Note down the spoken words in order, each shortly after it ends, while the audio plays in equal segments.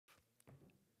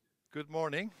Good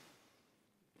morning.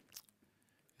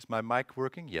 Is my mic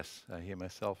working? Yes, I hear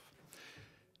myself.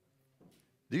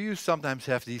 Do you sometimes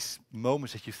have these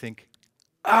moments that you think,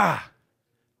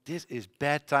 this is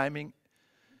bad timing,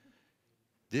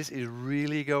 this is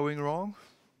really going wrong?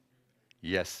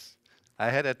 Yes, I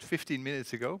had that 15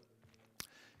 minutes ago,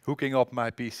 hooking up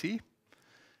my PC,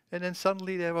 and then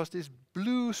suddenly there was this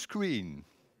blue screen.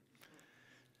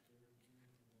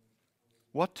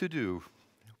 What to do?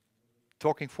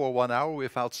 Talking for 1 hour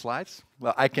without slides?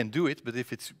 Well, I can do it, but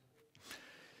if it's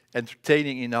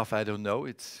entertaining enough, I don't know.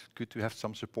 It's good to have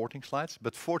some supporting slides.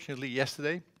 But fortunately,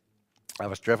 yesterday, I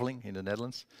was traveling in the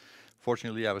Netherlands.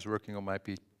 Fortunately, I was working on my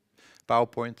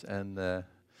PowerPoint, and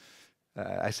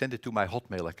I sent it to my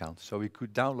Hotmail account. So we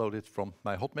could download it from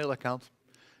my Hotmail account.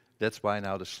 That's why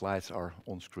now the slides are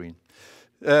on screen.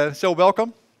 So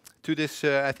welcome to this,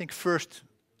 I think, first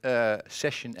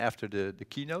session after the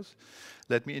keynote.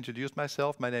 Let me introduce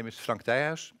myself. My name is Frank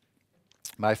Tijhuis.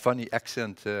 My funny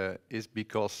accent is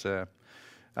because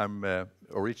I'm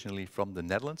originally from the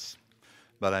Netherlands,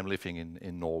 but I'm living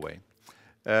in Norway.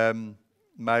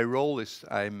 My role is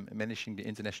I'm managing the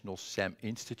International SAM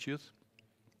Institute,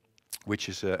 which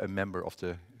is a member of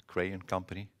the Crayon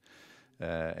company.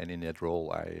 And in that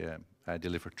role, I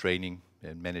deliver training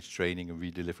and manage training, and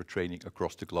we deliver training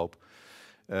across the globe,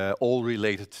 all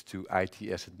related to IT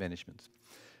asset management.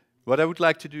 What I would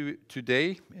like to do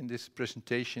today in this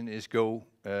presentation is go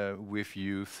with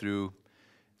you through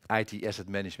IT asset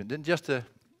management, and just to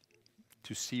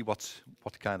see what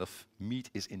kind of meat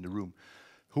is in the room.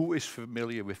 Who is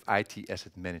familiar with IT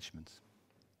asset management?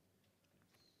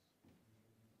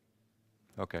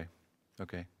 Okay,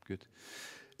 good.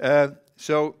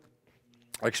 So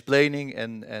explaining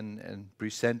and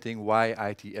presenting why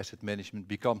IT asset management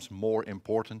becomes more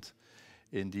important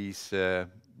in these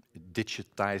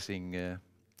digitizing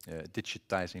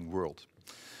world.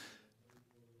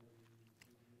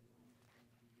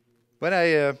 When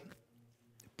I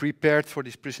prepared for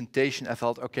this presentation, I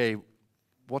thought, okay,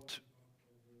 what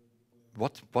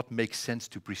makes sense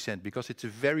to present? Because it's a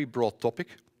very broad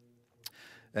topic,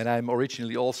 and I'm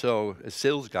originally also a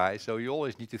sales guy, so you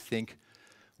always need to think,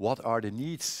 what are the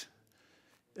needs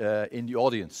in the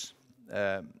audience?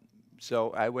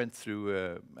 So I went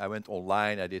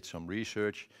online, I did some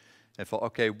research, and thought,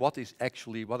 okay, what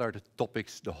are the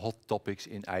topics, the hot topics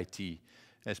in IT?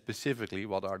 And specifically,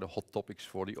 what are the hot topics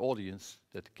for the audience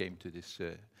that came to this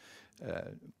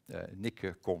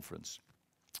NIC conference?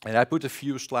 And I put a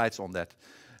few slides on that.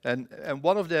 And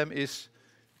one of them is,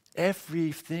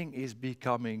 everything is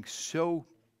becoming so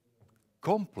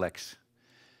complex.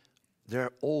 There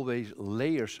are always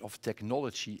layers of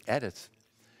technology added.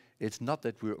 It's not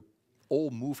that we're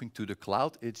all moving to the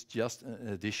cloud, it's just an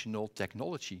additional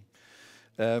technology.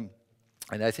 And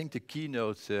I think the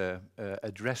keynote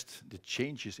addressed the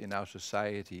changes in our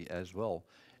society as well.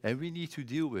 And we need to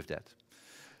deal with that.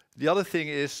 The other thing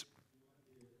is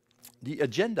the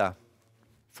agenda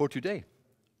for today.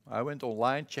 I went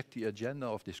online, checked the agenda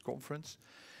of this conference,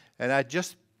 and I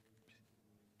just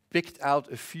picked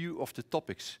out a few of the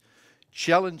topics.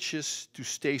 Challenges to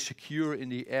stay secure in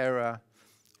the era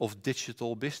of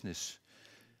digital business.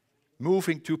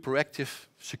 Moving to proactive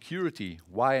security,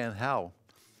 why and how.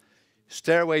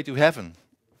 Stairway to Heaven.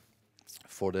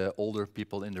 For the older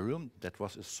people in the room, that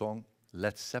was a song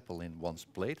Led Zeppelin once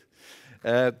played.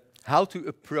 How to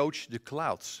approach the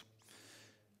clouds.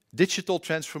 Digital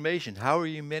transformation, how are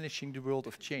you managing the world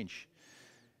of change?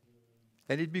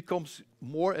 And it becomes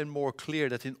more and more clear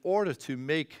that in order to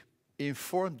make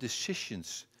informed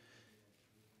decisions,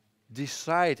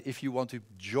 decide if you want to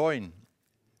join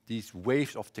these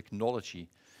waves of technology.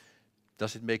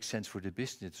 Does it make sense for the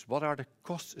business? What are the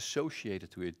costs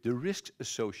associated to it? The risks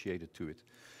associated to it?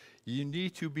 You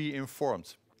need to be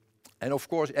informed. And of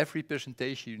course, every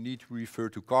presentation you need to refer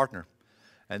to Gartner.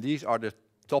 And these are the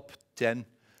top 10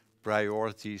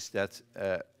 priorities that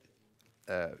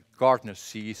Gartner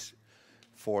sees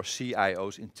for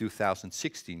CIOs in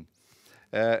 2016.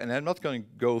 And I'm not going to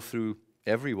go through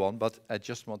everyone, but I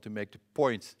just want to make the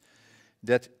point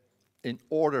that in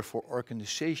order for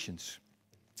organizations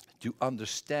to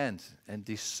understand and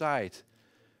decide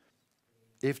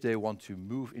if they want to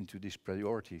move into these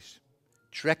priorities,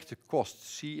 track the costs,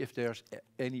 see if there's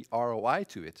any ROI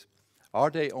to it. Are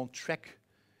they on track?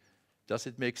 Does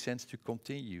it make sense to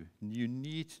continue? You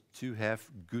need to have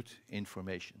good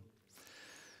information.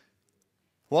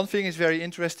 One thing is very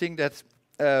interesting that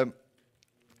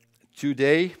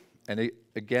today, and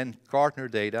again, Gartner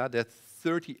data, that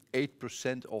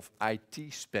 38% of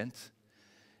IT spend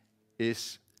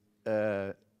is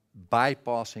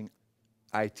bypassing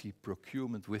IT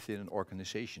procurement within an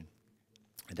organization.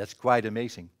 And that's quite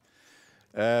amazing.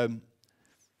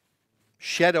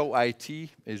 Shadow IT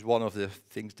is one of the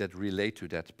things that relate to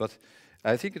that. But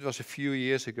I think it was a few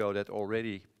years ago that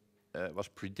already was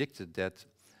predicted that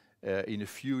in a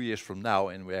few years from now,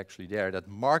 and we're actually there, that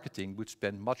marketing would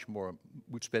spend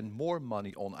more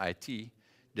money on IT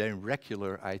than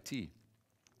regular IT.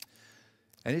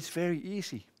 And it's very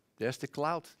easy. There's the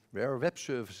cloud, there are web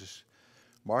services.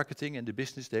 Marketing and the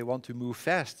business, they want to move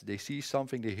fast. They see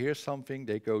something, they hear something,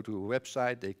 they go to a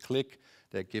website, they click,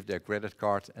 they give their credit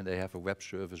card, and they have a web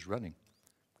service running.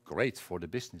 Great for the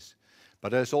business.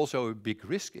 But there's also a big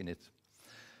risk in it.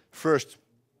 First,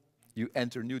 you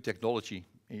enter new technology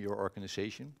in your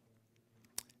organization.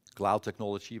 Cloud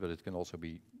technology, but it can also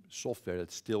be software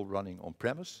that's still running on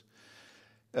premise.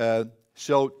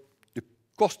 So the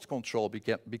cost control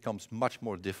becomes much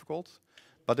more difficult.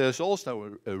 But there's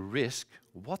also a risk.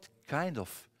 What kind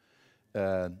of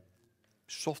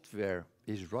software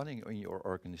is running in your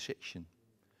organization?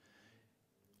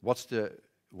 Where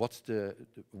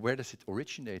does it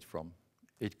originate from?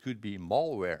 It could be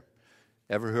malware.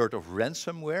 Ever heard of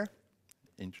ransomware?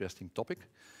 Interesting topic.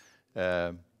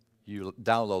 You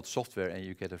download software and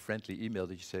you get a friendly email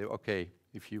that you say, okay,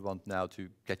 if you want now to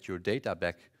get your data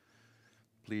back,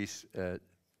 please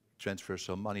transfer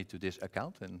some money to this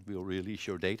account and we'll release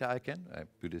your data again. I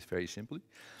put it very simply.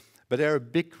 But there are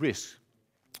big risks.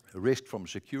 A risk from a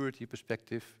security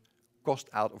perspective, cost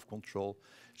out of control.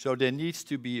 So there needs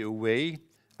to be a way,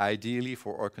 ideally,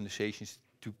 for organizations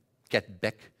to get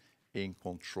back in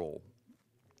control.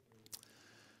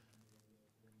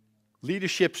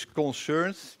 Leadership's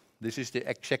concerns. This is the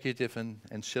executive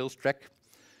and sales track.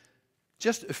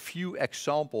 Just a few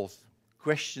examples,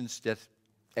 questions that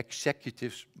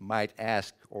executives might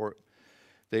ask, or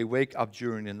they wake up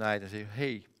during the night and say,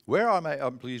 hey, where are my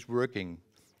employees working?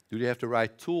 Do they have the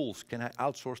right tools? Can I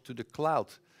outsource to the cloud?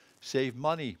 Save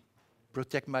money,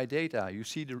 protect my data. You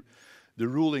see the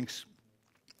rulings,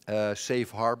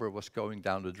 safe harbor was going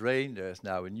down the drain. There's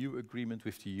now a new agreement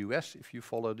with the US, if you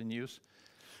follow the news.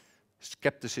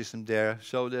 Skepticism there.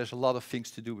 So there's a lot of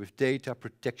things to do with data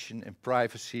protection and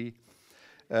privacy.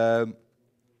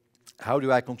 How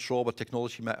do I control what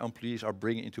technology my employees are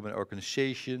bringing into my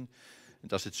organization?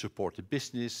 Does it support the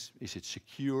business? Is it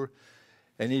secure?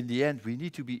 And in the end, we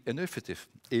need to be innovative.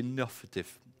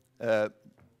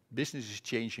 Business is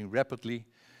changing rapidly.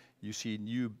 You see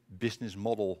new business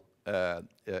model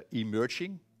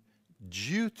emerging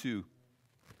due to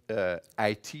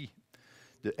IT,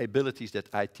 the abilities that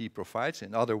IT provides.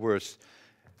 In other words,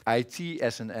 IT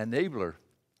as an enabler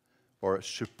or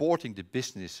supporting the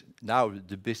business. Now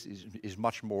the business is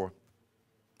much more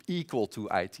equal to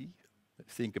IT.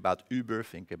 Think about Uber,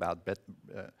 think about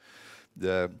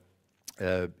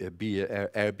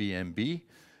Airbnb,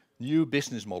 new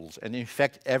business models. And in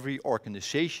fact, every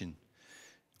organization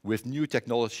with new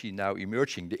technology now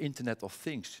emerging, the Internet of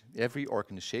Things, every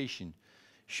organization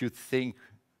should think,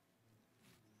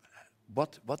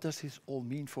 what does this all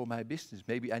mean for my business?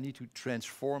 Maybe I need to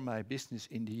transform my business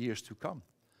in the years to come.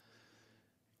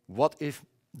 What if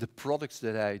the products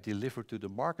that I deliver to the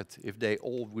market, if they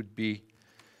all would be,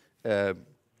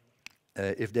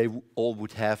 all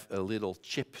would have a little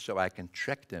chip so I can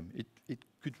track them? It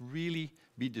could really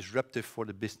be disruptive for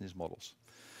the business models.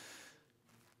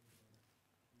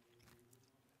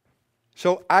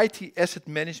 So IT asset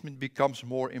management becomes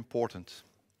more important.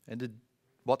 And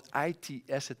what IT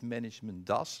asset management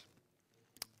does,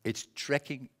 it's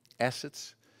tracking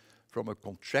assets from a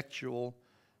contractual,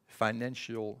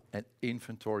 financial, and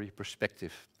inventory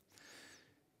perspective.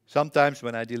 Sometimes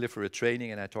when I deliver a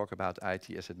training and I talk about IT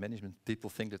asset management, people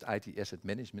think that IT asset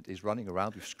management is running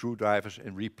around with screwdrivers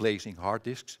and replacing hard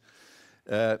disks.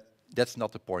 That's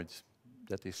not the point.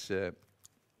 That is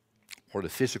for the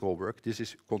physical work. This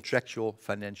is contractual,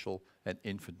 financial, and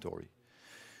inventory.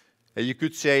 And you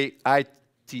could say IT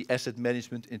asset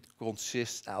management, it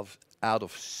consists out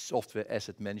of software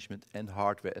asset management and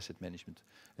hardware asset management.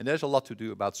 And there's a lot to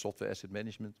do about software asset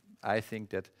management. I think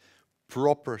that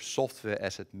proper software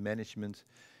asset management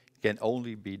can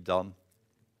only be done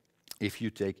if you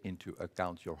take into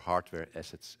account your hardware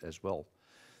assets as well.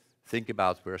 Think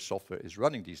about where software is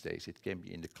running these days. It can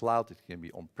be in the cloud, it can be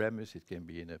on-premise, it can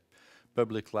be in a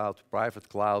public cloud, private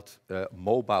cloud,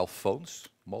 mobile phones.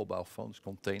 Mobile phones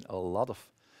contain a lot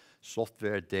of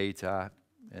software data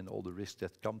and all the risks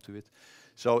that come to it.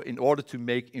 So in order to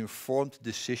make informed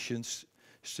decisions,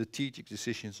 strategic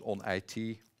decisions on IT,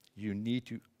 you need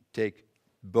to take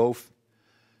both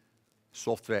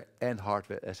software and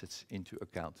hardware assets into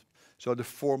account. So the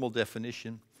formal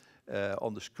definition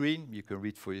on the screen, you can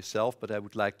read for yourself, but I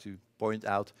would like to point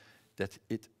out that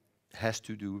it has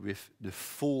to do with the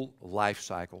full life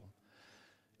cycle.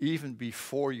 Even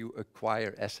before you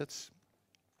acquire assets,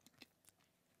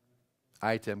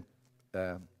 ITAM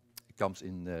comes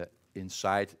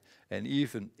inside, and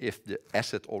even if the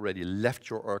asset already left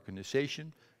your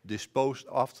organization, disposed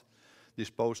of,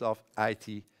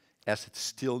 IT assets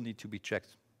still need to be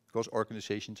checked because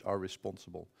organizations are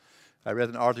responsible. I read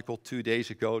an article 2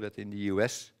 days ago that in the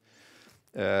US,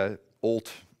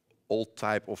 old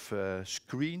type of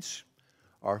screens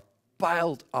are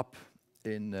piled up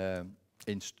in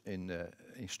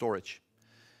storage.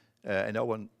 And no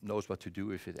one knows what to do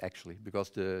with it actually, because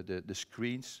the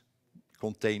screens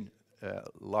contain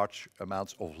large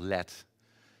amounts of lead,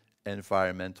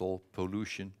 environmental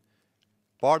pollution,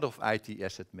 part of IT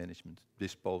asset management,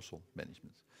 disposal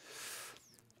management.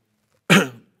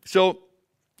 So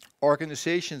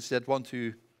organizations that want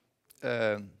to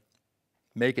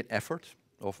make an effort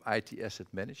of IT asset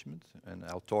management, and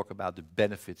I'll talk about the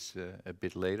benefits a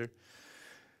bit later,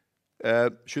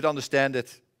 should understand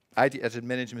that IT asset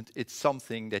management, it's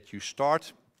something that you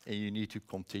start and you need to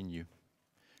continue.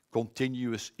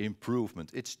 Continuous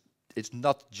improvement. It's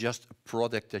not just a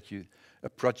project that you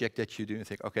do and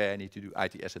think, okay, I need to do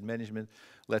IT asset management.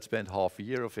 Let's spend half a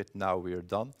year of it. Now we're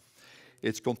done.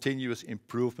 It's continuous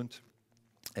improvement,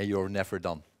 and you're never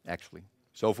done, actually.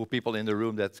 So for people in the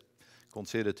room that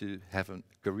consider to have a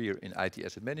career in IT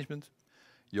asset management,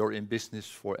 you're in business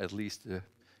for at least the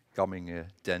coming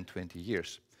 10, 20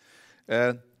 years.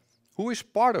 Who is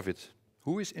part of it?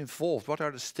 Who is involved? What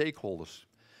are the stakeholders?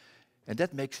 And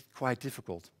that makes it quite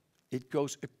difficult. It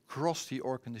goes across the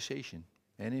organization.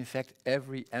 And in fact,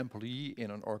 every employee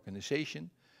in an organization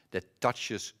that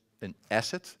touches an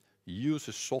asset,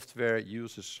 uses software,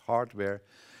 uses hardware,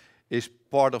 is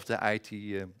part of the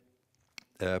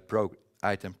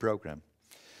ITAM program.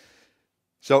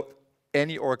 So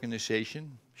any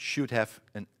organization should have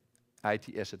an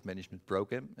IT asset management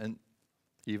program, and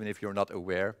even if you're not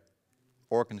aware,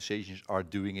 organizations are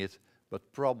doing it,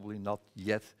 but probably not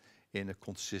yet in a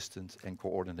consistent and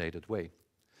coordinated way.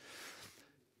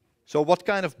 So what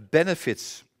kind of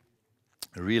benefits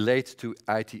relate to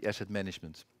IT asset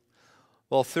management?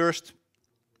 Well, first,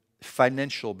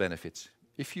 financial benefits.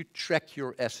 If you track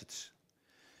your assets,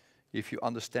 if you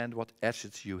understand what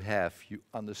assets you have, you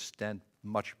understand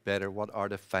much better what are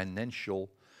the financial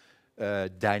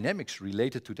dynamics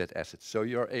related to that asset. So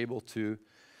you're able to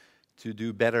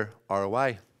do better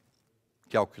ROI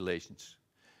calculations.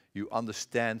 You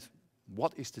understand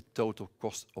what is the total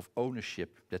cost of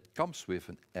ownership that comes with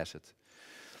an asset.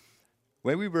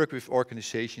 When we work with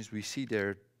organizations, we see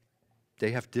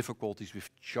they have difficulties with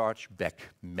chargeback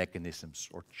mechanisms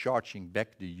or charging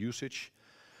back the usage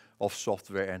of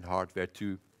software and hardware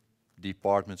to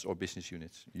departments or business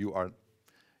units. You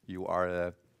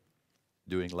are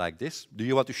doing like this. Do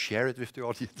you want to share it with the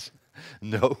audience?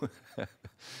 No.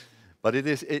 But it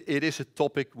is a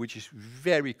topic which is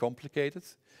very complicated,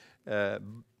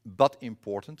 but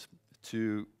important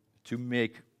to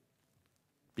make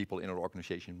people in our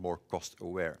organization more cost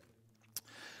aware.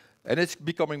 And it's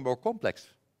becoming more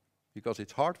complex because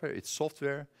it's hardware, it's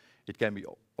software. It can be,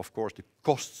 of course, the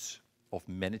costs of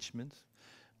management,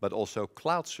 but also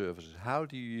cloud services. How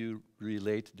do you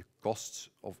relate the costs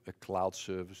of a cloud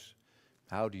service?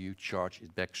 How do you charge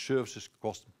it back? Services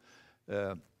cost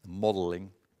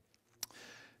modeling.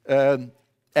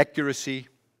 Accuracy.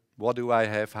 What do I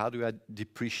have? How do I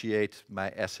depreciate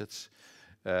my assets?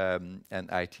 And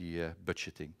IT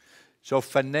budgeting. So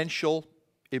financial,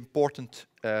 important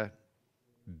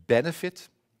benefit,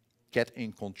 get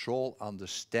in control,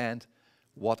 understand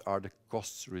what are the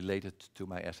costs related to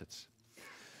my assets.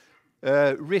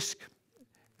 Risk.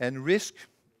 And risk,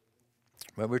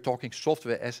 when we're talking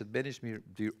software asset management,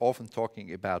 we're often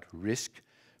talking about risk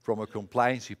from a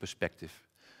compliancy perspective.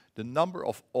 The number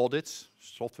of audits,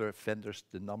 software vendors,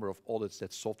 the number of audits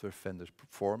that software vendors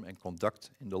perform and conduct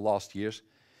in the last years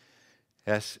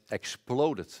has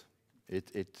exploded.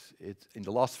 In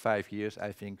the last 5 years,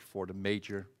 I think for the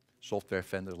major software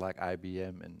vendors like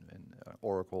IBM and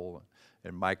Oracle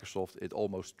and Microsoft, it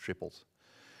almost tripled.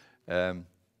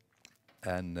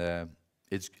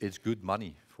 It's good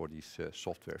money for these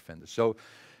software vendors. So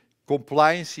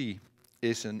compliancy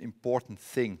is an important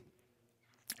thing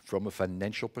from a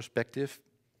financial perspective.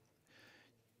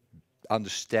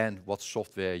 Understand what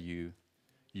software you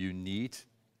need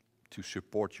to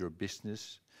support your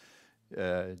business.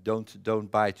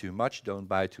 Don't buy too much, don't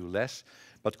buy too less.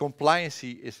 But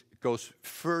compliancy goes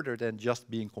further than just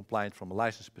being compliant from a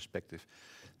license perspective.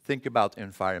 Think about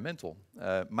environmental.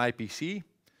 My PC,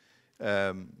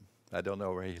 I don't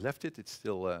know where he left it. It's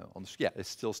still it's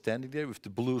still standing there with the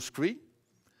blue screen.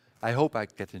 I hope I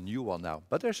get a new one now.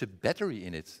 But there's a battery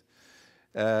in it.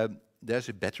 There's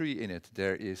a battery in it.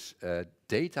 There is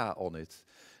data on it.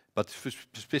 But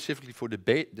specifically for the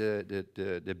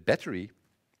battery,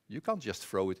 you can't just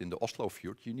throw it in the Oslo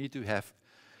fjord. You need to have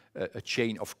a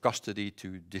chain of custody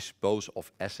to dispose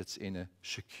of assets in a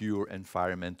secure,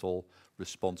 environmental,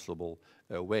 responsible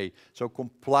way. So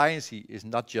compliancy is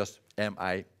not just, am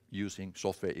I using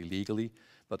software illegally,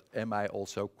 but am I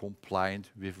also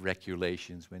compliant with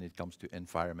regulations when it comes to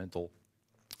environmental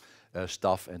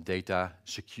stuff and data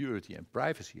security and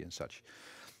privacy and such.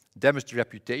 Damaged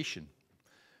reputation.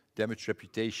 Damaged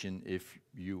reputation, if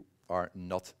you are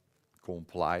not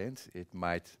compliant, it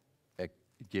might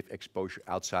give exposure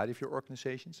outside of your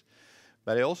organizations.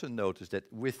 But I also noticed that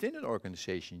within an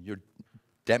organization, your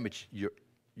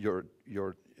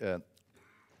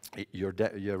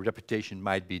reputation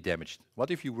might be damaged.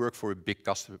 What if you work for a big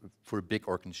customer, for a big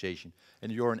organization,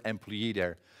 and you're an employee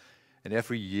there, and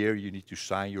every year you need to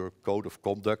sign your code of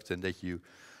conduct, and that you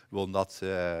will not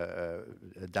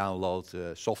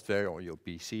download software on your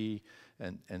PC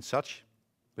and such.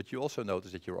 But you also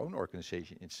notice that your own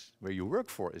organization, where you work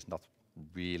for, is not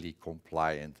really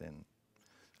compliant, and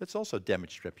that's also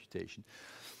damaged reputation.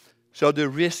 So the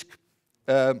risk.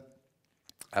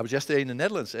 I was yesterday in the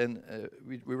Netherlands, and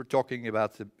we were talking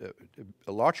about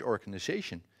a large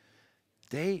organization.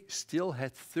 They still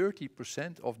had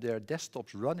 30% of their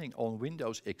desktops running on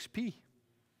Windows XP,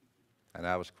 and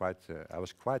I was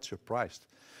quite surprised.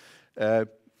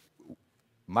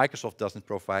 Microsoft doesn't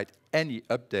provide any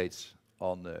updates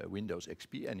on Windows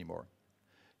XP anymore,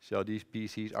 so these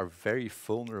PCs are very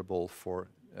vulnerable for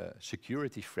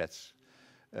security threats.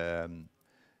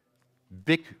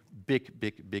 Big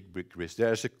risk.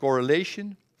 There's a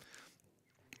correlation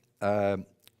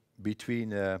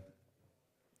between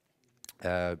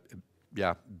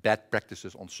bad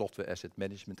practices on software asset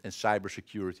management and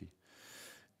cybersecurity.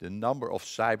 The number of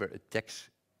cyber attacks,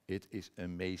 it is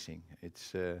amazing.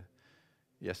 It's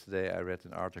yesterday I read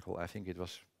an article. I think it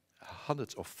was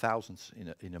hundreds of thousands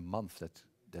in a month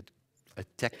that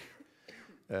attack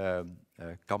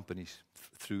companies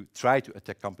try to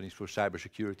attack companies for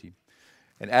cybersecurity.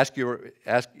 And ask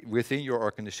within your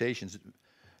organizations,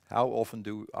 how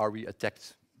often are we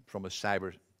attacked from a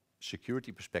cyber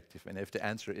security perspective? And if the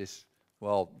answer is,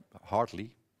 well,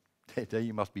 hardly, then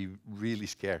you must be really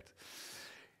scared.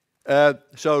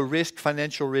 So risk,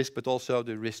 financial risk, but also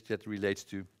the risk that relates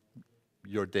to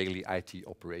your daily IT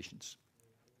operations.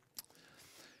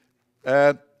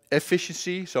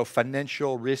 Efficiency, so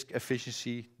financial risk,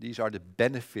 efficiency, these are the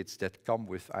benefits that come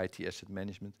with IT asset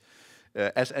management.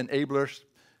 As enablers,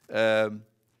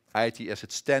 IT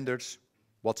asset standards,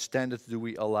 what standards do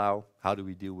we allow? How do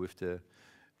we deal with the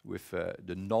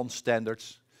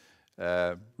non-standards?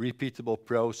 Repeatable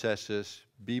processes,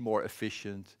 be more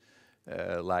efficient,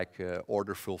 like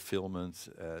order fulfillment,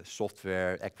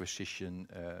 software acquisition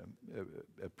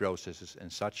processes and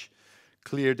such.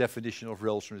 Clear definition of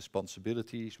roles and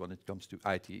responsibilities when it comes to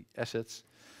IT assets.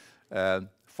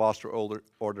 Faster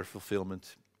order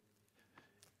fulfillment,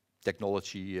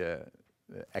 technology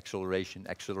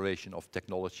acceleration of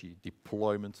technology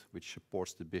deployment, which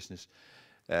supports the business,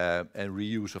 and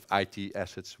reuse of IT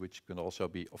assets, which can also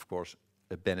be, of course,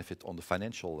 a benefit on the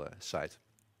financial side.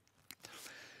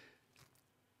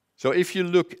 So if you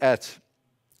look at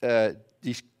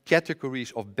these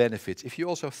categories of benefits, if you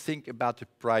also think about the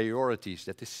priorities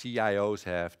that the CIOs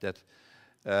have, that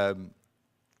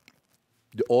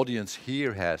the audience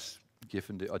here has,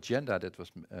 given the agenda that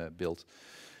was built,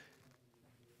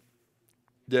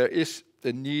 there is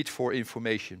a need for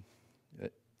information.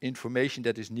 Information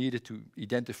that is needed to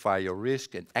identify your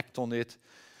risk and act on it,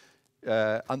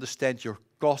 understand your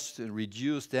costs and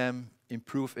reduce them,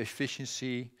 improve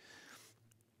efficiency,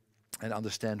 and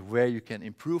understand where you can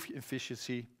improve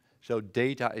efficiency. So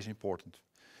data is important.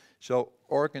 So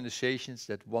organizations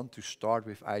that want to start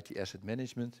with IT asset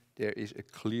management, there is a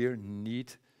clear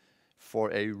need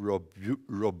for a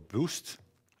robust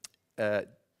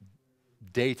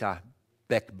data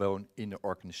backbone in the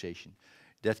organization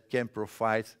that can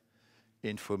provide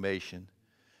information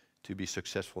to be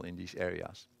successful in these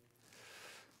areas.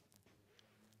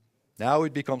 Now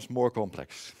it becomes more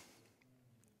complex.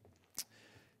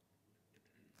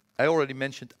 I already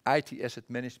mentioned IT asset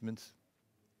management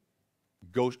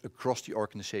goes across the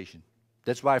organization.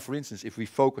 That's why, for instance, if we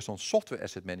focus on software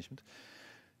asset management,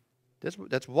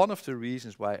 that's one of the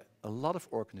reasons why a lot of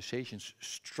organizations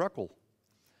struggle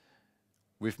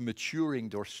with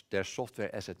maturing their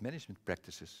software asset management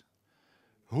practices.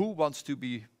 Who wants to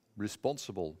be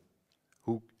responsible?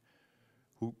 Who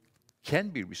can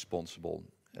be responsible?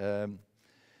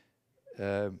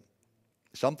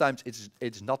 sometimes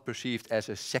it's not perceived as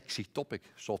a sexy topic,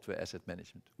 software asset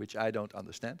management, which I don't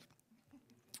understand.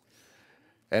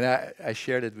 And I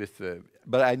shared it with,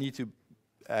 but I need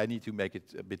to make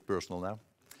it a bit personal now.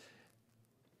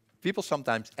 People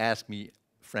sometimes ask me,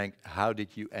 Frank, how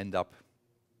did you end up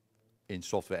in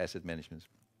software asset management?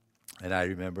 And I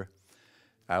remember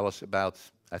I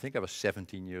think I was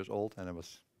 17 years old, and I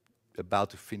was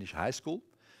about to finish high school.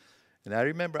 And I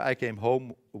remember I came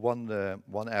home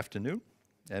one afternoon,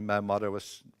 and my mother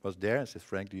was there and said,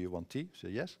 Frank, do you want tea? I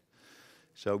said, yes.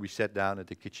 So we sat down at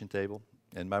the kitchen table,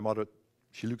 and my mother,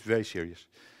 she looked very serious.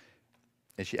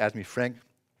 And she asked me, Frank,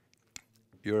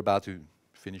 you're about to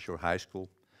finish your high school,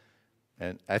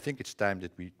 and I think it's time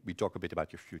that we talk a bit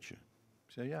about your future.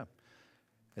 I said, yeah.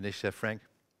 And they said, Frank,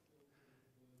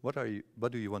 what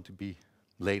do you want to be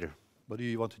later? What do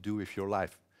you want to do with your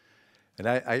life? And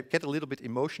I get a little bit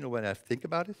emotional when I think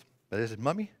about it. But I said,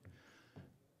 Mommy,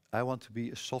 I want to be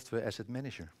a software asset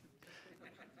manager.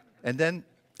 and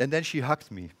then she hugged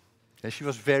me. And she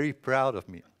was very proud of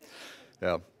me.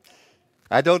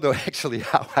 I don't know actually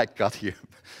how I got here.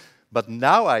 But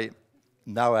now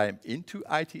I'm into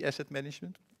IT asset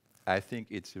management. I think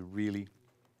it's a really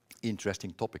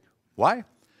interesting topic. Why?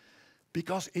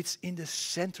 Because it's in the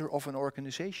center of an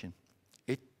organization.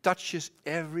 It touches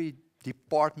every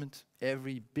department,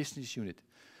 every business unit.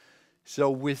 So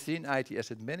within IT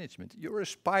asset management, you're a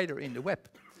spider in the web.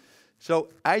 So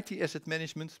IT asset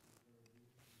management,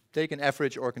 take an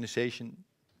average organization,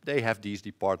 they have these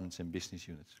departments and business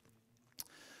units.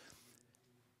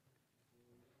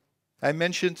 I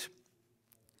mentioned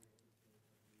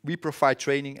we provide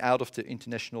training out of the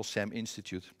International SAM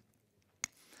Institute.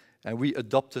 And we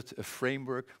adopted a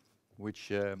framework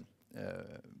which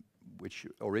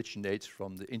originates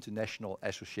from the International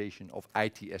Association of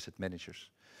IT Asset Managers,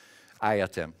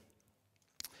 ITAM.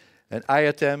 And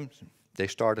ITAM, they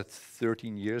started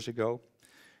 13 years ago.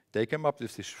 They came up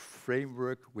with this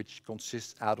framework which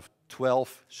consists out of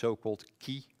 12 so-called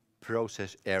key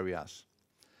process areas.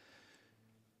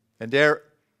 And they're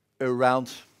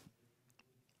around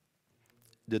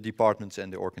the departments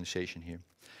and the organization here.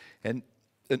 And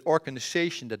an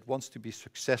organization that wants to be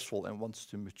successful and wants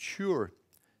to mature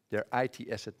their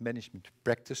IT asset management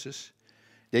practices,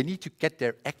 they need to get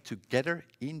their act together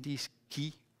in these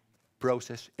key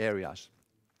process areas.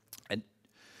 And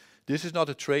this is not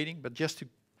a training, but just to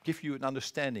give you an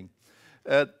understanding.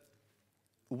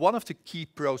 One of the key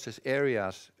process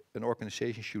areas an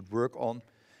organization should work on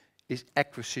is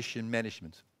acquisition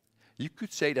management. You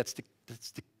could say that's the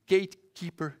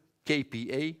gatekeeper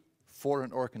KPA for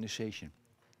an organization.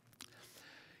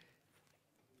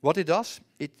 What it does,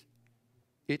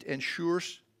 it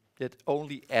ensures that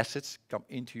only assets come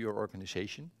into your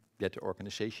organization that the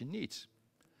organization needs.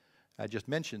 I just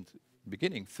mentioned at the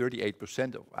beginning,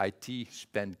 38% of IT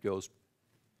spend goes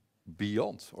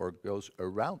beyond or goes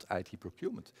around IT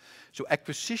procurement. So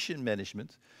acquisition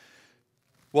management,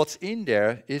 what's in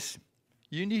there is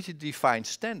you need to define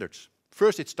standards.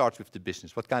 First, it starts with the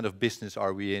business. What kind of business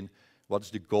are we in? What's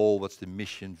the goal? What's the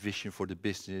mission, vision for the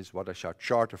business? What is our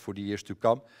charter for the years to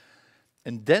come?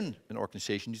 And then an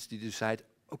organization needs to decide,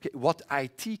 okay, what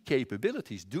IT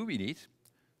capabilities do we need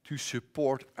to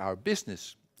support our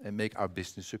business and make our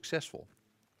business successful?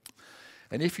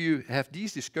 And if you have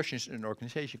these discussions in an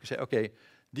organization, you can say, okay,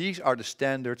 these are the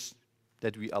standards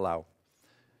that we allow.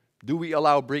 Do we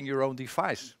allow bring your own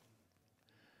device?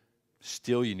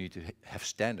 Still, you need to have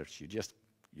standards.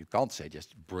 You can't say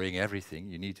just bring everything.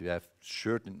 You need to have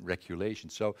certain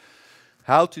regulations. So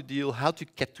how to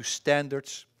get to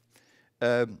standards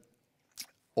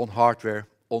on hardware,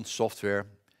 on software,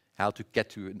 how to get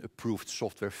to an approved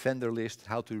software vendor list,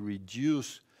 how to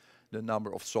reduce the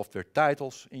number of software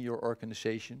titles in your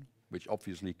organization, which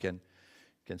obviously can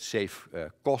save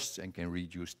costs and can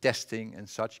reduce testing and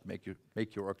such,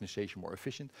 make your organization more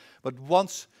efficient. But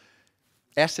once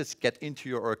assets get into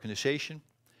your organization,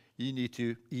 you need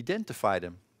to identify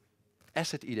them.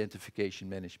 Asset identification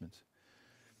management.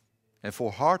 And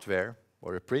for hardware,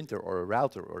 or a printer, or a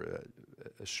router, or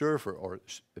a server, or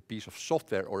a piece of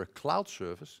software, or a cloud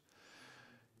service,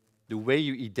 the way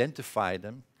you identify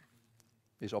them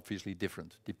is obviously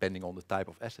different, depending on the type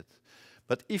of asset.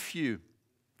 But if you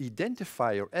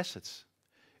identify your assets,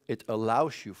 it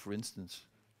allows you, for instance,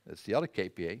 that's the other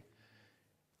KPI,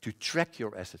 to track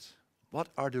your assets. What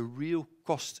are the real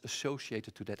costs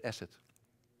associated to that asset?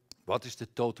 What is the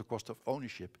total cost of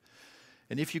ownership?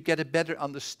 And if you get a better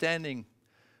understanding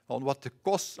on what the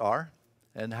costs are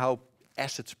and how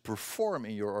assets perform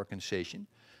in your organization,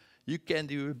 you can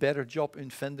do a better job in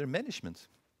vendor management.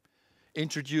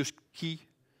 Introduce key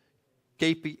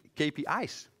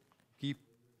KPIs, key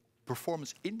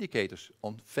performance indicators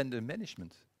on vendor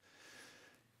management.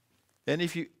 And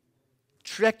if you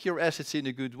track your assets in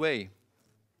a good way,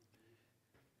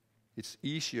 it's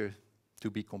easier to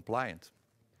be compliant.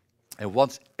 And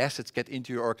once assets get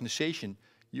into your organization,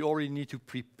 you already need to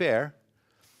prepare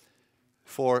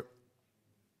for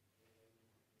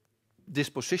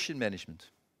disposition management.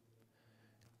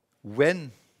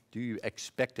 When do you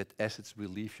expect that assets will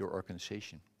leave your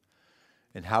organization?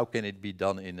 And how can it be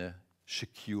done in a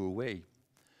secure way?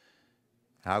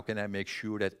 How can I make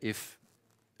sure that if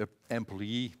an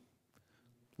employee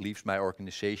leaves my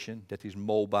organization, that his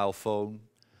mobile phone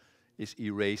is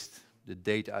erased, the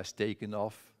data is taken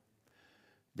off,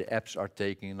 the apps are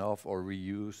taken off or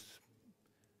reused?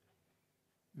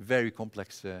 Very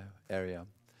complex area.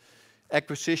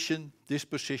 Acquisition,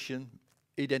 disposition,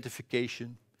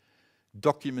 identification,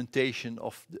 documentation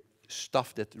of the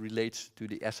stuff that relates to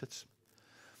the assets.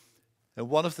 And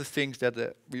one of the things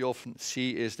that we often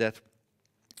see is that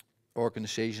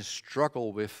organizations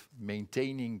struggle with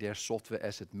maintaining their software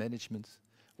asset management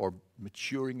or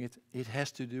maturing it. It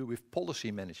has to do with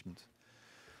policy management.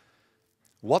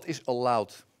 What is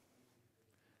allowed?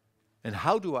 And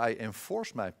how do I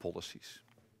enforce my policies?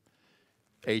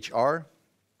 HR,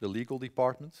 the legal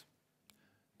department,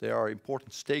 they are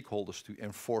important stakeholders to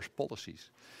enforce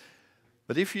policies.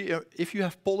 But if you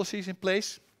have policies in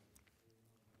place,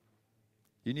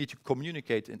 you need to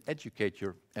communicate and educate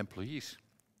your employees.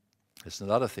 That's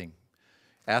another thing.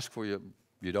 Ask for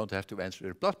you don't have to answer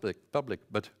in public,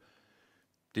 but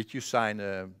did you sign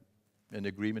an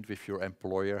agreement with your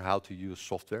employer how to use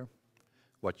software?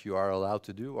 What you are allowed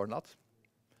to do or not?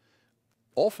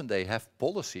 Often they have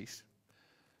policies.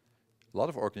 A lot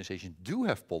of organizations do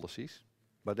have policies,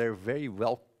 but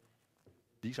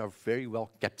these are very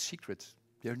well kept secrets.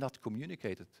 They're not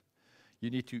communicated.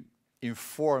 You need to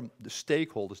inform the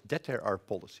stakeholders that there are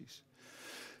policies.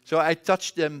 So I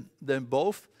touched them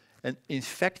both, and in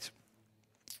fact,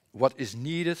 what is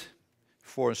needed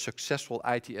for a successful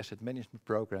IT asset management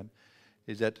program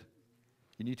is that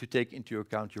you need to take into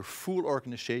account your full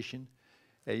organization,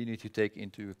 and you need to take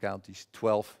into account these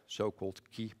 12 so-called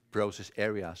key process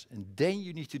areas. And then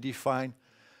you need to define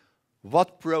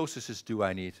what processes do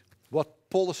I need, what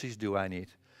policies do I need,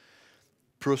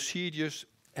 procedures,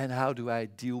 and how do I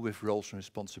deal with roles and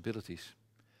responsibilities.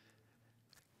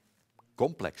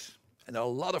 Complex. And a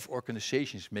lot of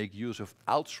organizations make use of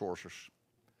outsourcers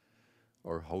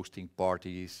or hosting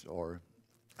parties, or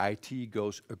IT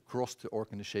goes across the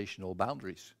organizational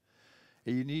boundaries.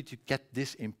 And you need to get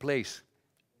this in place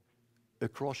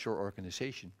across your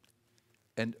organization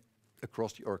and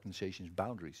across the organization's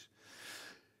boundaries.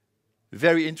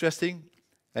 Very interesting,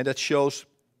 and that shows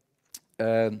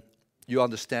you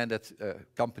understand that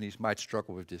companies might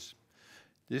struggle with this.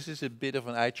 This is a bit of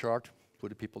an eye chart for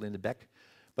the people in the back,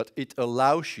 but it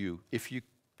allows you, if you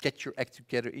get your act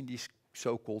together in these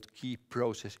so-called key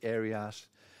process areas,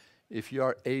 if you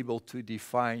are able to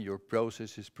define your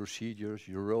processes, procedures,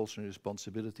 your roles and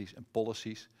responsibilities and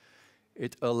policies,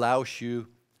 it allows you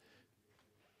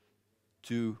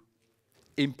to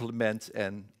implement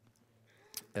and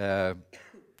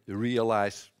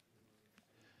realize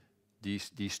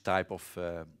these type of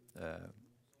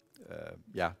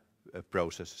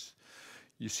processes.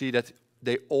 You see that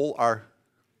they all are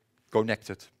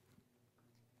connected.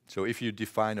 So if you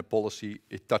define a policy,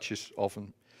 it touches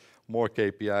often more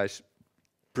KPIs.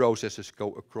 Processes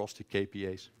go across the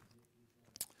KPIs.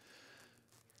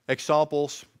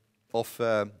 Examples of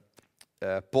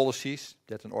policies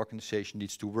that an organization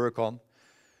needs to work on.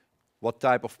 What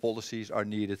type of policies are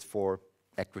needed for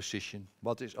acquisition?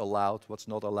 What is allowed? What's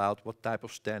not allowed? What type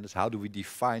of standards? How do we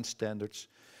define standards?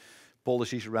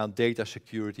 Policies around data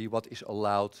security. What is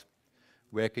allowed?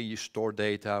 Where can you store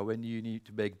data? When do you need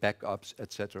to make backups,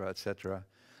 etc., etc.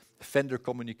 Vendor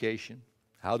communication.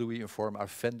 How do we inform our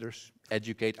vendors,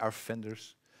 educate our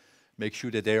vendors, make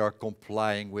sure that they are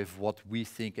complying with what we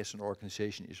think as an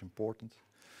organization is important.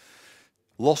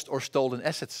 Lost or stolen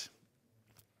assets.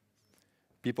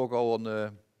 People go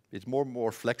on, it's more and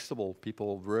more flexible.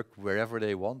 People work wherever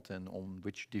they want and on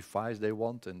which device they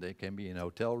want, and they can be in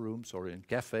hotel rooms or in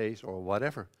cafes or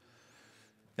whatever.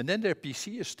 And then their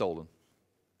PC is stolen.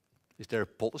 Is there a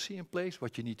policy in place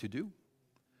what you need to do?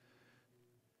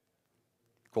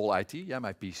 Call IT, yeah,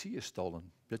 my PC is stolen.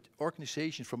 But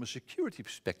organizations from a security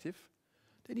perspective,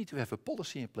 they need to have a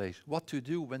policy in place. What to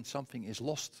do when something is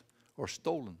lost or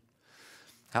stolen.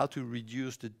 How to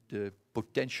reduce the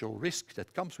potential risk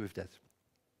that comes with that.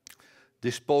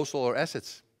 Disposal or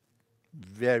assets.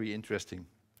 Very interesting.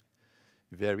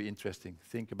 Very interesting.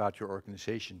 Think about your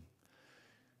organization.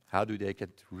 How do they get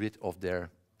rid of their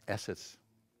assets?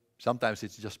 Sometimes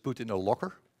it's just put in a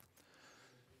locker.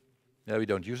 Yeah, we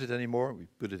don't use it anymore. We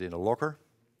put it in a locker,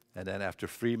 and then after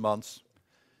 3 months,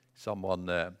 someone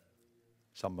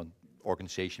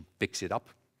organization picks it up.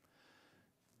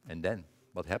 And then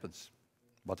what happens?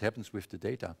 What happens with the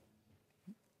data?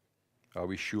 Are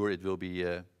we sure it will be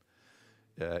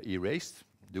erased?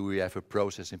 Do we have a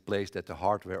process in place that the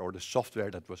hardware or the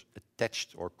software that was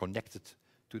attached or connected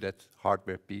to that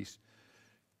hardware piece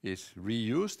is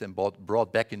reused and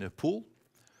brought back in a pool?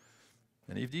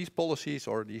 And if these policies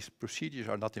or these procedures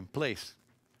are not in place,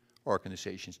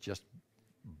 organizations just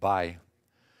buy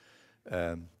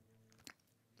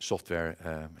software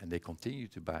and they continue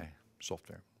to buy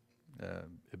software.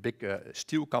 A big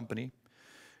steel company,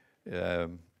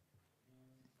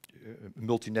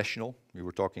 multinational, we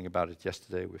were talking about it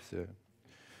yesterday with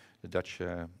the Dutch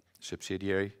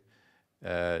subsidiary.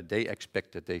 They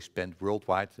expect that they spend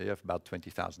worldwide, they have about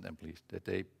 20,000 employees,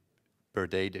 that per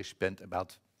day they spend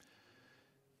about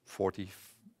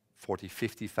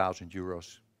 50,000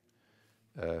 euros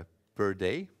per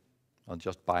day on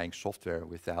just buying software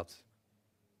without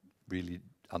really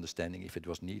understanding if it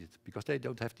was needed, because they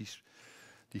don't have these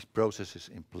processes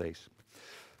in place.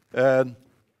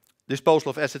 Disposal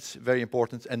of assets, very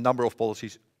important, and number of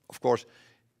policies. Of course,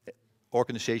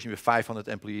 organization with 500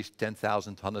 employees,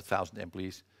 10,000, 100,000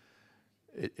 employees,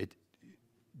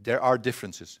 there are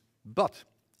differences. But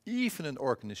even an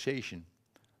organization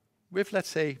with, let's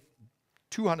say,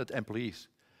 200 employees,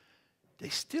 they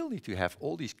still need to have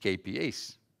all these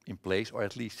KPIs in place, or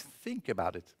at least think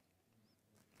about it.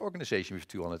 Organization with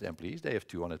 200 employees, they have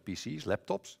 200 PCs,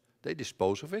 laptops, they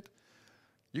dispose of it.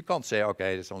 You can't say,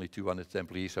 okay, there's only 200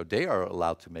 employees, so they are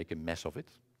allowed to make a mess of it,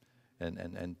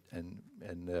 and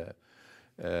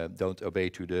don't obey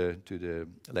to the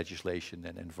legislation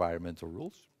and environmental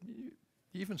rules.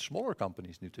 Even smaller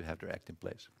companies need to have their act in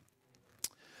place.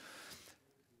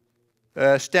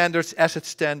 Standards, asset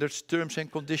standards, terms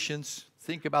and conditions.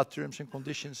 Think about terms and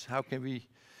conditions. How can we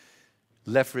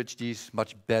leverage these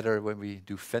much better when we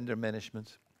do vendor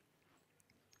management?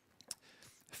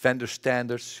 Vendor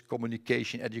standards,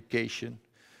 communication, education.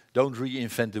 Don't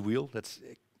reinvent the wheel. That's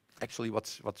actually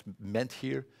what's meant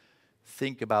here.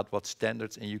 Think about what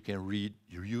standards, and you can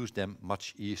reuse them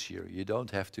much easier. You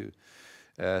don't have to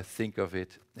think of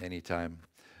it anytime.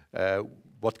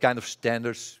 What kind of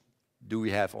standards do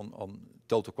we have on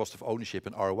total cost of ownership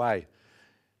and ROI?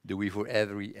 Do we, for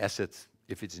every asset,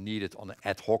 if it's needed on an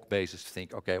ad hoc basis,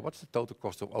 think, okay, what's the total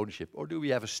cost of ownership? Or do we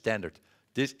have a standard?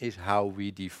 This is how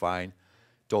we define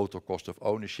total cost of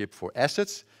ownership for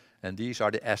assets, and these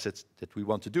are the assets that we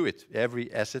want to do it.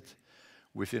 Every asset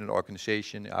within an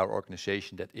organization, our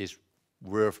organization, that is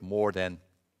worth more than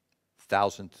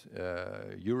 1,000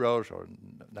 euros or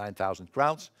 9,000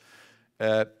 crowns,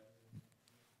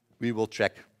 we will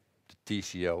track the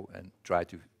TCO and try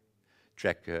to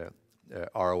track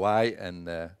ROI, and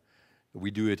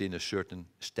we do it in a certain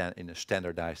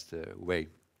standardized way.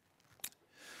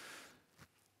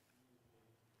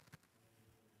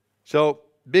 So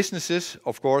businesses,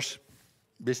 of course,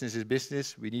 business is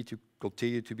business. We need to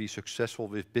continue to be successful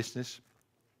with business.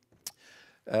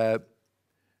 But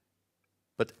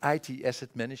IT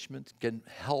asset management can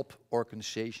help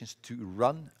organizations to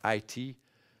run IT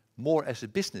more as a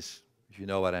business, if you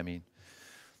know what I mean.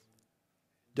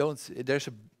 There's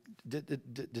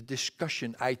the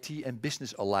discussion, IT and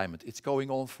business alignment. It's going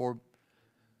on for,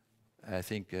 I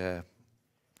think,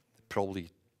 probably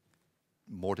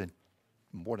more than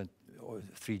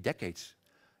 3 decades.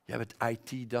 Yeah, but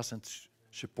IT doesn't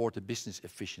support the business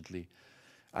efficiently.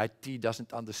 IT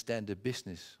doesn't understand the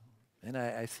business. And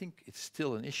I think it's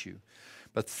still an issue.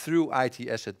 But through IT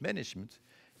asset management,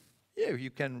 yeah, you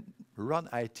can run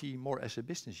IT more as a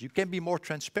business. You can be more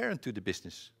transparent to the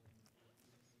business.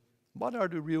 What are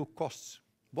the real costs?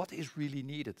 What is really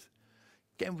needed?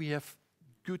 Can we have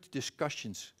good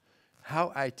discussions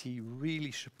how IT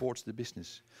really supports the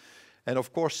business? And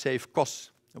of course, save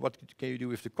costs. And what can you do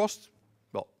with the cost?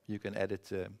 Well, you can add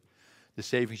it, the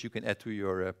savings you can add to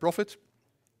your profit,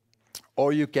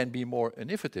 or you can be more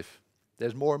innovative.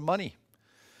 There's more money.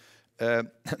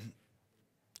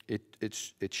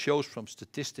 It shows from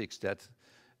statistics that,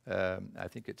 I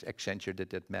think it's Accenture did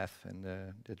that math and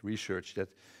that research, that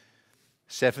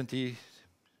 80%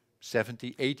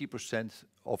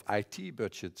 of IT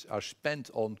budgets are spent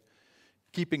on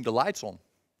keeping the lights on.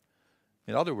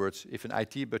 In other words, if an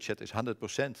IT budget is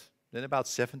 100%, then about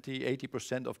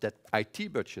 80% of that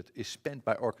IT budget is spent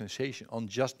by organization on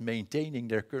just maintaining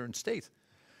their current state.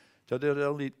 So there are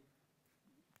only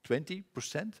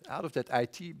 20% out of that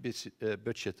IT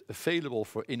budget available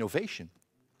for innovation.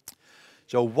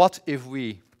 So what if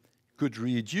we could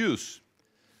reduce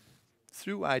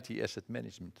through IT asset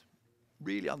management,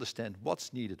 really understand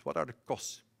what's needed, what are the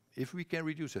costs. If we can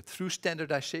reduce it through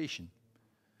standardization,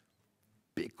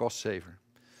 big cost saver,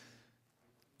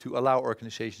 to allow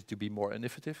organizations to be more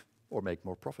innovative or make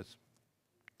more profits.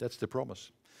 That's the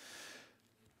promise.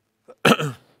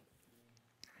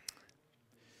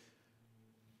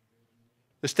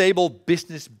 A stable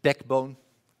business backbone,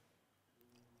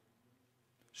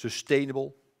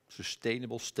 sustainable,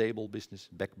 stable business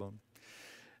backbone.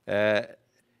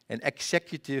 And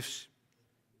executives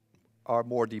are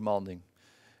more demanding.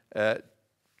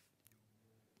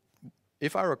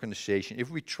 If our organization, if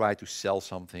we try to sell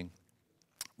something,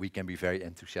 we can be very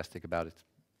enthusiastic about it.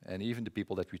 And even the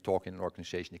people that we talk in an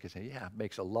organization, they can say, yeah, it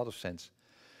makes a lot of sense.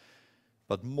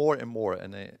 But more and more,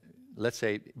 and let's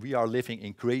say we are living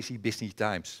in crazy busy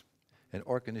times, and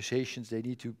organizations, they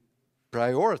need to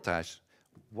prioritize.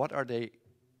 What are they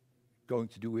going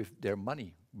to do with their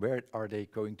money? Where are they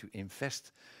going to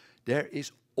invest? There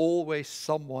is always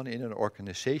someone in an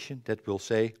organization that will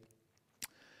say,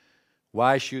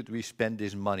 why should we spend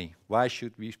this money? Why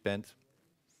should we spend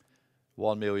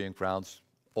 1 million crowns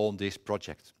on this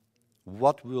project?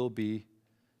 What will be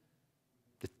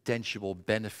the tangible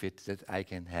benefit that I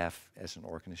can have as an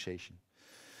organization?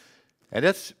 And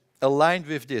that's aligned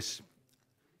with this.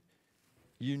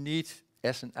 You need,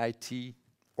 as an IT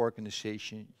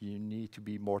organization, you need to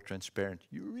be more transparent.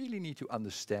 You really need to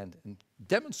understand and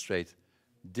demonstrate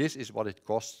this is what it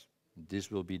costs, this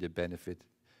will be the benefit,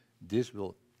 this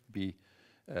will be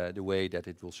the way that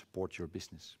it will support your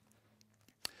business.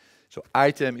 So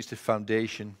ITAM is the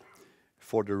foundation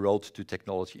for the road to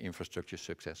technology infrastructure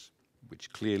success, which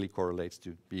clearly correlates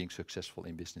to being successful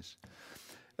in business.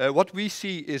 What we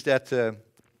see is that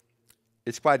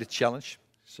it's quite a challenge.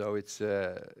 So it's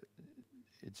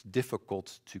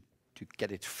difficult to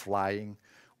get it flying,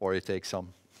 or it takes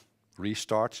some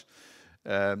restarts.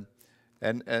 And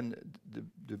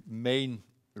the main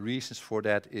reasons for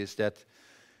that is that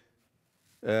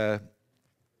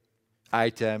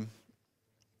ITAM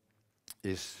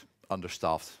is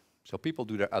understaffed. So people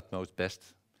do their utmost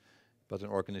best, but an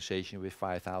organization with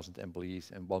 5,000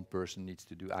 employees and one person needs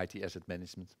to do IT asset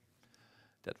management,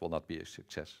 that will not be a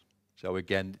success. So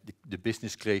again, the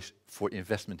business case for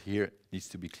investment here needs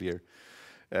to be clear.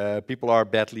 People are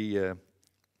badly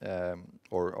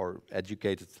or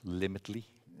educated limitedly.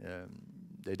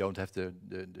 They don't have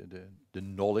the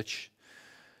knowledge.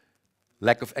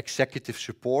 Lack of executive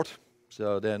support.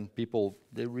 So then people,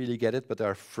 they really get it, but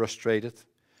they're frustrated.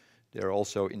 They're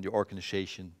also in the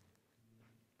organization,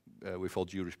 with all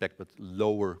due respect, but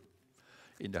lower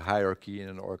in the hierarchy in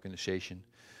an organization.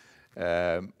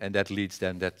 And that leads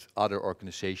then that other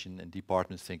organizations and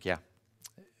departments think, yeah,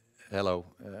 hello,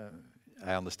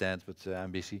 I understand, but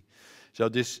I'm busy. So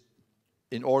this,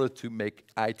 in order to make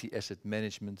IT asset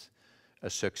management a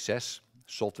success,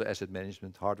 software asset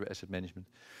management, hardware asset management,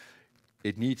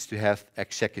 it needs to have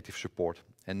executive support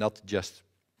and not just,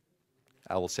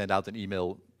 I will send out an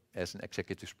email as an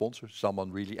executive sponsor,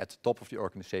 someone really at the top of the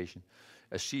organization,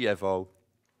 a CFO,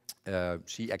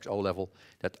 CXO level,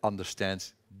 that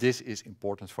understands this is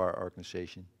important for our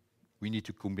organization. We need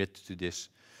to commit to this.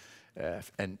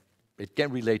 And it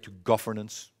can relate to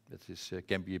governance. That is,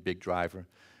 can be a big driver.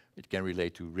 It can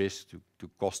relate to risk, to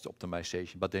cost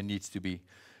optimization, but there needs to be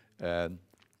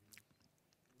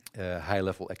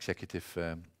high-level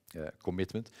executive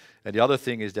commitment. And the other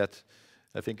thing is that,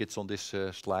 I think it's on this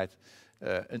slide,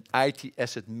 an IT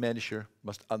asset manager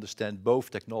must understand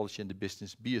both technology and the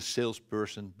business, be a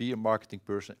salesperson, be a marketing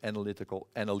person, analytical,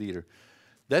 and a leader.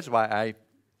 That's why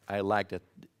I like that.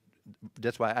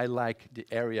 That's why I like the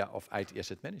area of IT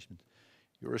asset management.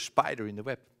 You're a spider in the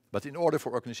web. But in order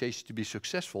for organizations to be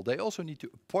successful, they also need to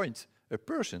appoint a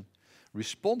person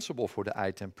responsible for the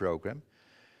ITAM program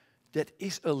that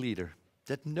is a leader,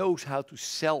 that knows how to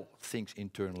sell things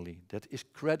internally, that is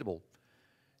credible,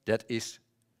 that is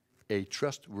a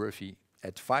trustworthy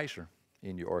advisor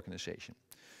in the organization.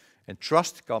 And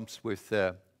trust comes with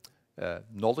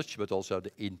knowledge, but also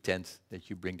the intent that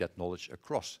you bring that knowledge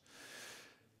across.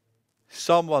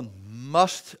 Someone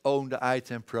must own the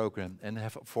ITAM program and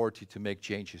have authority to make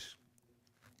changes,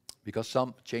 because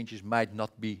some changes might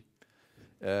not be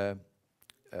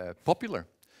popular.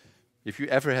 If you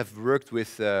ever have worked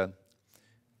with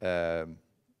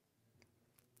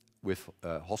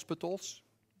hospitals,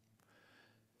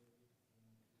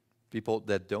 people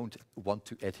that don't want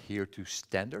to adhere to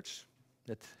standards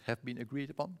that have been agreed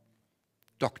upon,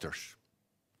 doctors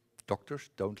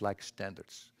don't like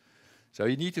standards. So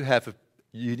you need to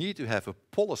have a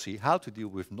policy how to deal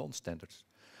with non-standards.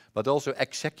 But also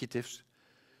executives,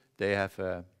 they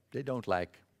have they don't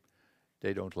like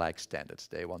standards.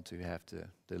 They want to have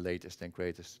the latest and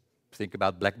greatest. Think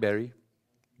about BlackBerry.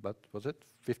 What was it?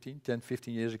 10,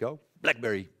 15 years ago?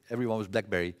 BlackBerry. Everyone was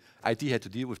BlackBerry. IT had to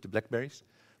deal with the BlackBerries.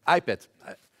 iPad.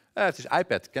 It is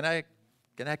iPad. Can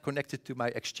I connect it to my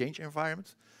Exchange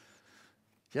environment?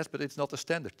 Yes, but it's not a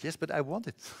standard. Yes, but I want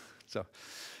it. So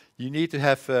you need to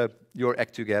have your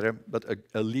act together, but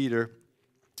a leader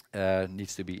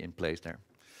needs to be in place there.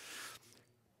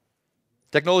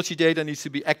 Technology data needs to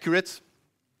be accurate.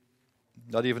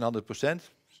 Not even 100%.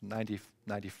 90,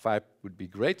 95 would be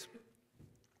great.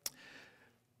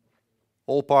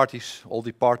 All parties, all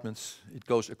departments, it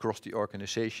goes across the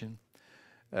organization.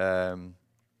 And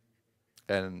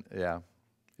yeah,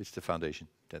 it's the foundation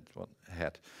that one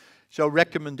had. So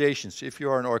recommendations, if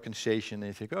you're an organization and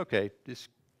you think, okay, this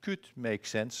could make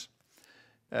sense.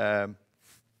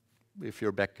 If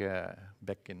you're back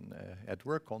at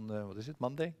work on, what is it,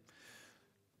 Monday?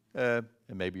 And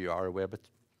maybe you are aware, but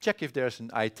check if there's an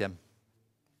ITAM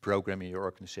program in your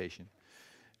organization.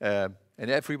 And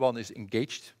everyone is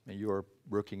engaged, and you're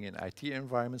working in IT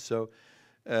environments. So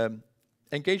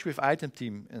engage with ITAM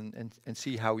team and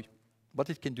see what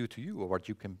it can do to you or what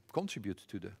you can contribute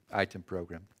to the ITAM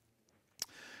program.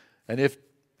 And if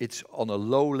it's on a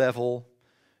low level,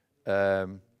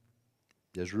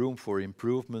 there's room for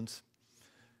improvement.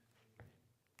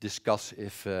 Discuss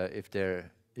if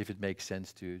it makes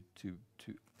sense to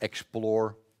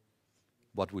explore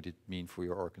what would it mean for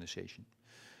your organization.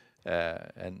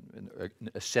 And an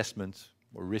assessment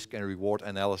or risk and reward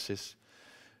analysis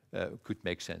could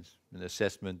make sense. An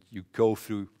assessment you go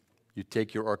through, you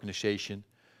take your organization,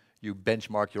 you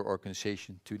benchmark your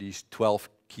organization to these 12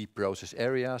 key process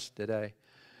areas that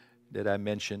I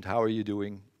mentioned. How are you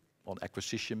doing on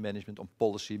acquisition management, on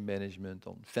policy management,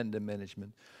 on vendor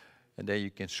management? And then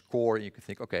you can score and you can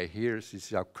think, okay, this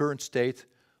is our current state.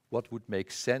 What would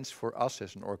make sense for us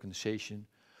as an organization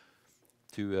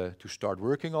to start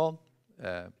working on?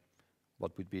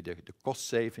 What would be the cost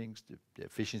savings, the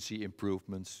efficiency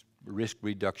improvements, risk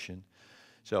reduction?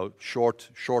 So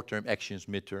short-term actions,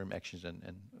 mid-term actions, and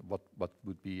what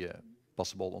would be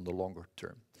possible on the longer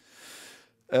term.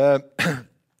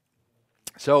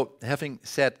 So having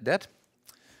said that,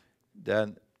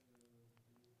 then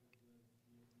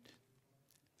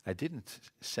I didn't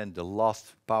send the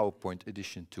last PowerPoint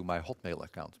edition to my Hotmail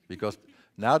account because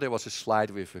now there was a slide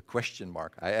with a question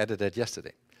mark. I added that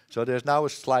yesterday. So there's now a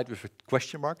slide with a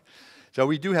question mark. So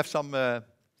we do have some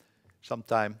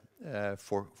time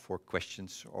for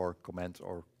questions or comments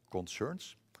or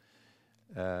concerns.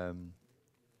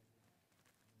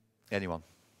 Anyone?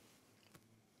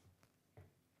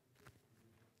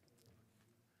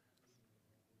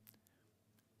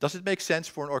 Does it make sense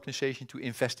for an organization to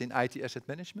invest in IT asset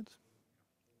management?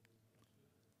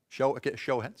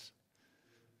 Show hands.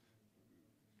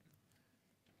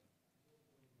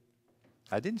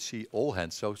 I didn't see all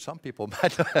hands, so some people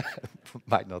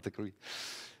might not agree.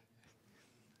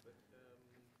 But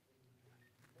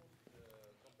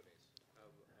most companies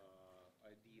have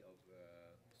idea of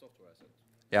software asset.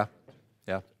 Ja,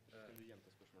 ja. Kan du gjenta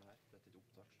spørsmålet her? Dette er et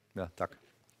opptak. Ja, takk.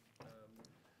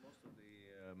 Most of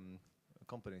the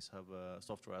companies have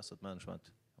software asset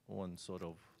management, one sort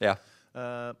of. Yeah.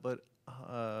 But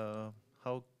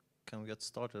how can we get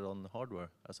started on hardware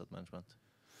asset management?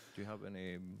 Do you have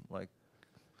any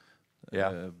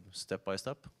step by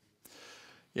step?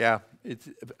 Yeah,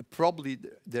 probably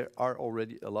there are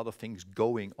already a lot of things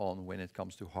going on when it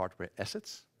comes to hardware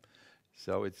assets.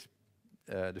 So it's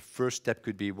the first step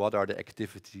could be what are the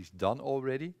activities done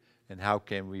already, and how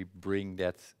can we bring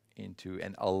that into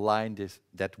and align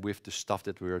that with the stuff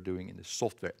that we are doing in the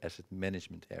software asset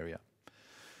management area.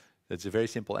 That's a very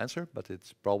simple answer, but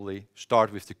it's probably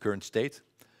start with the current state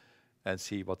and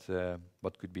see what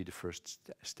could be the first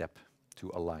step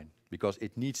to align, because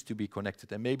it needs to be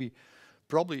connected. And maybe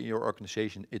probably in your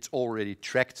organization it's already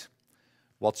tracked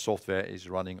what software is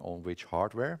running on which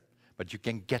hardware, but you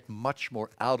can get much more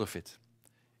out of it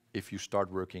if you start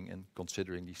working and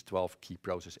considering these 12 key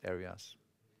process areas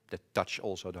that touch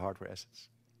also the hardware assets.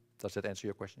 Does that answer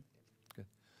your question? Good.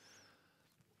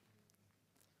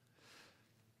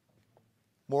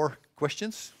 More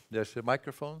questions? There's a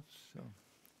microphone. So.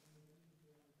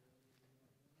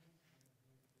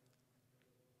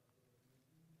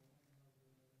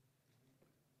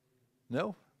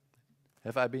 No?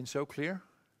 Have I been so clear?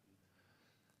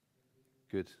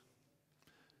 Good.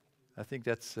 I think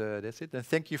that's it. And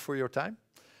thank you for your time.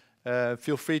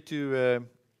 Feel free to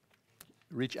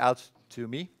reach out to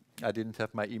me. I didn't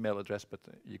have my email address, but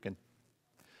you can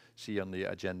see on the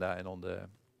agenda and on the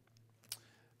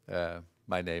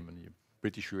my name, and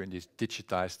pretty sure in this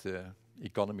digitized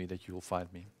economy that you will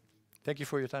find me. Thank you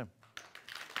for your time.